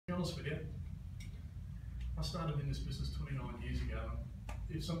honest with you, I started in this business 29 years ago.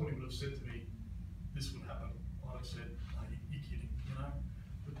 If somebody would have said to me, this would happen, I'd have said, no, you're kidding, you know.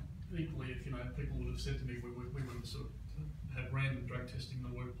 But equally, if people would have said to me, we would have sort of had random drug testing in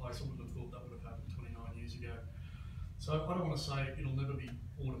the workplace, I wouldn't have thought that would have happened 29 years ago. So I don't want to say it'll never be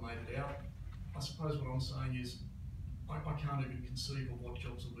automated out. I suppose what I'm saying is, I can't even conceive of what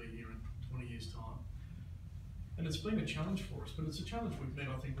jobs will be here in 20 years' time. And it's been a challenge for us, but it's a challenge we've met,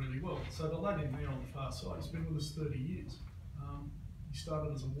 I think, really well. So the lad in there on the far side, he's been with us 30 years. He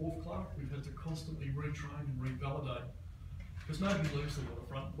started as a wharf clerk. We've had to constantly retrain and revalidate, because nobody leaves the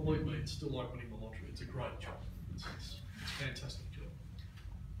waterfront. Believe me, it's still like winning the lottery. It's a great job. It's a fantastic job.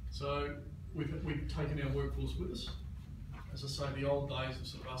 So we've taken our workforce with us. As I say, the old days of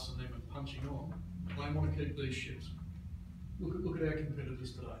sort of us and them and punching on, they want to keep these ships. Look at our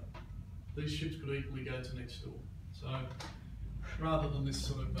competitors today. These ships could equally go to next door. So rather than this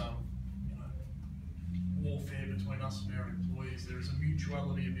sort of warfare between us and our employees, there is a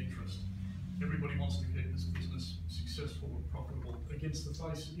mutuality of interest. Everybody wants to keep this business successful and profitable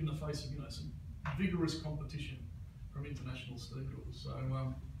in the face of some vigorous competition from international stevedores. So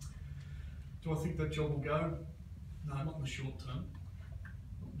do I think that job will go? No, not in the short term.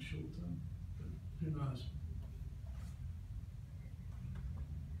 Not in the short term. But who knows?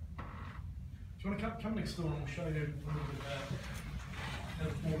 Do you want to come next door and we'll show you a little bit about how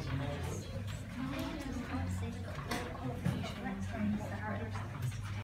the floors and mould works?